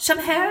 Some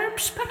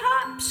herbs,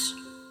 perhaps?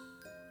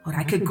 Or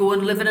I could go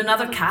and live in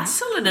another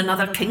castle in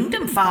another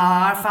kingdom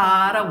far,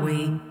 far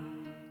away.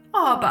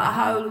 But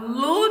how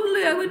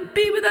lonely I would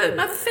be without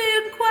my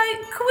fair,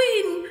 quiet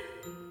queen.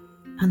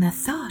 And the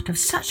thought of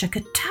such a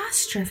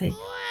catastrophe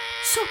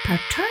so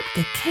perturbed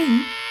the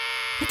king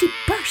that he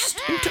burst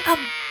into a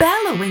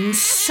bellowing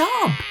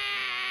sob.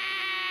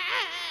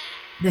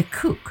 The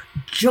cook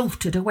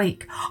jolted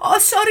awake.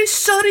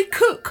 Sorry,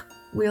 cook,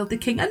 wailed the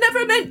king. I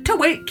never meant to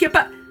wake you,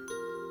 but...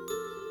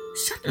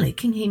 Suddenly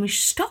King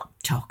Hamish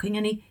stopped talking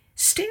and he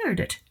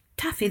stared at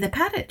Taffy the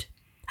parrot.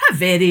 How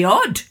very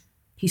odd,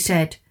 he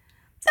said.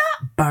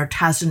 That bird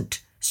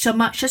hasn't so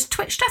much as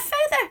twitched a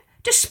feather,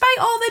 despite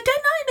all the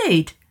din I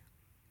made.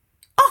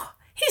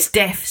 He's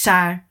deaf,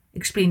 sire,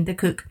 explained the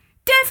cook.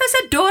 Deaf as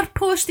a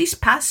doorpost these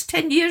past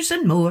 10 years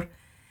and more.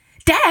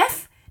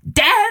 Deaf?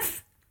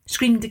 Deaf?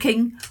 Screamed the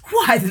king.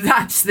 Why,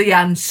 that's the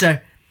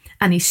answer.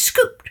 And he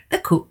scooped the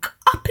cook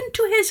up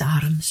into his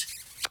arms,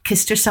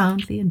 kissed her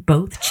soundly in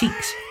both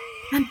cheeks,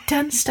 and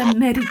danced a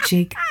merry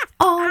jig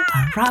all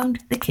around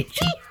the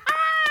kitchen.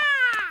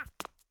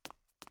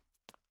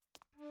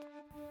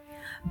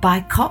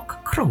 By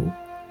cock crow,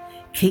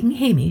 King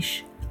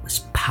Hamish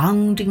was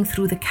pounding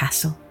through the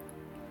castle.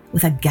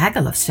 With a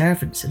gaggle of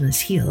servants at his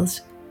heels,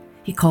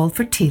 he called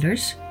for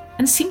tailors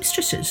and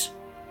seamstresses,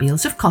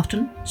 bales of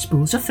cotton,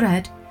 spools of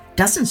thread,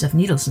 dozens of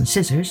needles and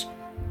scissors.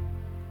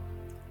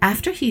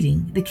 After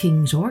heeding the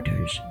king's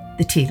orders,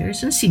 the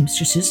tailors and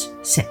seamstresses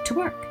set to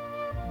work,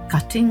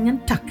 cutting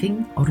and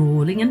tucking,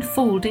 rolling and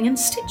folding and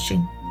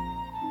stitching.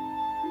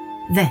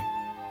 Then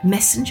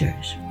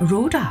messengers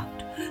rode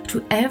out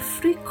to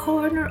every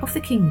corner of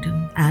the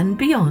kingdom and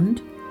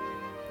beyond,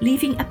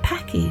 leaving a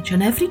package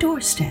on every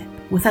doorstep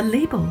with a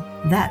label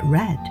that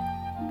read,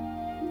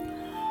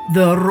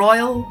 The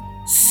Royal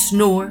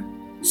Snore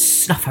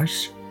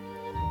Snuffers.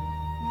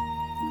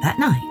 That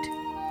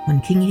night,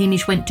 when King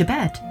Hamish went to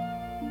bed,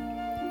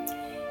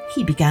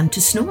 he began to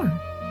snore,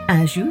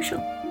 as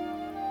usual.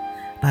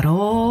 But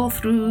all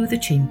through the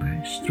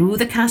chambers, through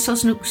the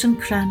castle's nooks and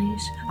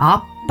crannies,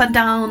 up and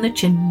down the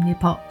chimney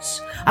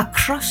pots,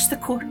 across the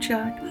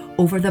courtyard,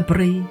 over the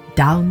brae,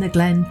 down the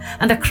glen,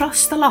 and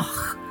across the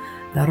loch,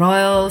 the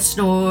royal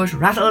snores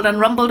rattled and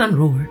rumbled and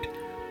roared.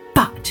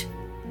 But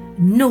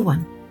no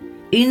one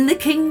in the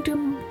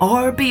kingdom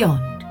or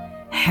beyond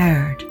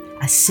heard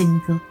a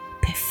single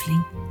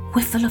piffling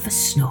whiffle of a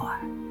snore,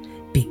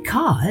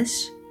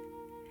 because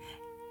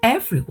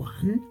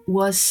everyone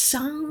was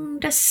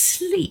sound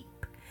asleep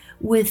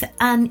with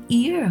an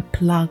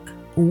earplug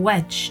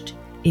wedged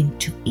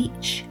into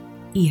each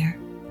ear.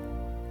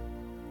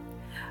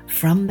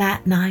 From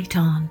that night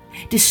on,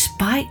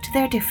 despite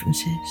their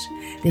differences,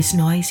 this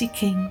noisy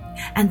king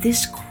and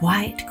this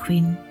quiet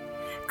queen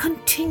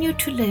continued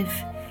to live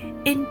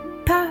in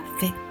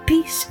perfect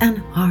peace and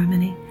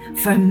harmony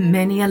for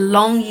many a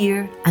long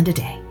year and a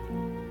day.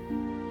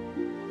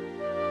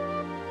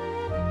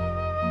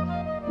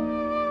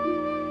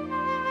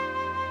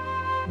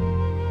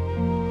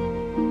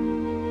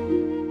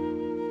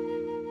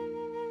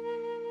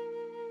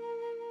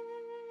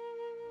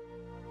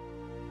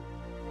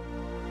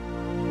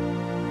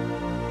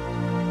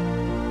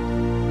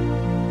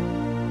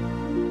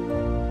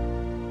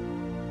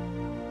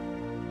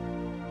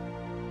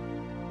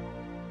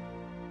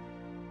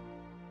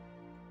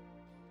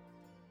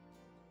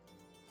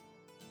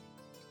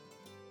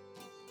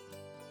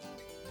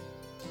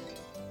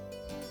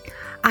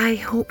 I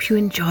hope you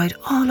enjoyed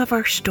all of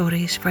our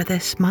stories for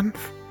this month.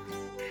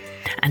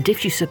 And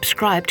if you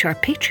subscribe to our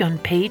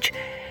Patreon page,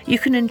 you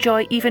can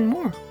enjoy even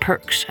more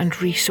perks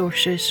and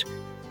resources.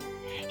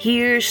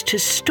 Here's to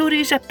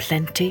stories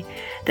aplenty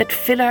that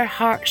fill our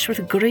hearts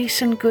with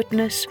grace and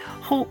goodness,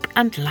 hope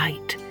and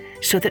light,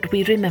 so that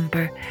we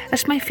remember,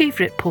 as my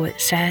favourite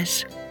poet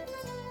says,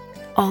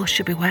 all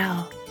shall be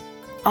well,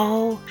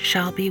 all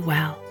shall be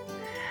well,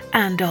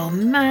 and all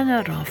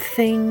manner of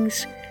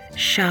things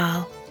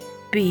shall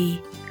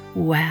be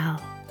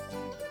well.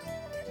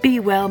 Be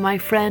well, my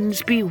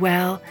friends, be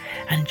well,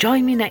 and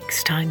join me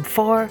next time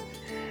for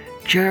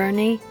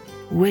Journey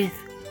with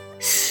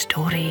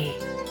Story.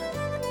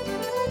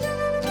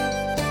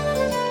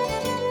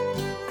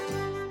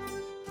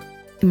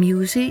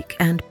 Music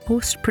and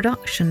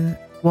post-production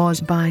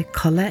was by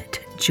Colette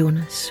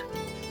Jonas.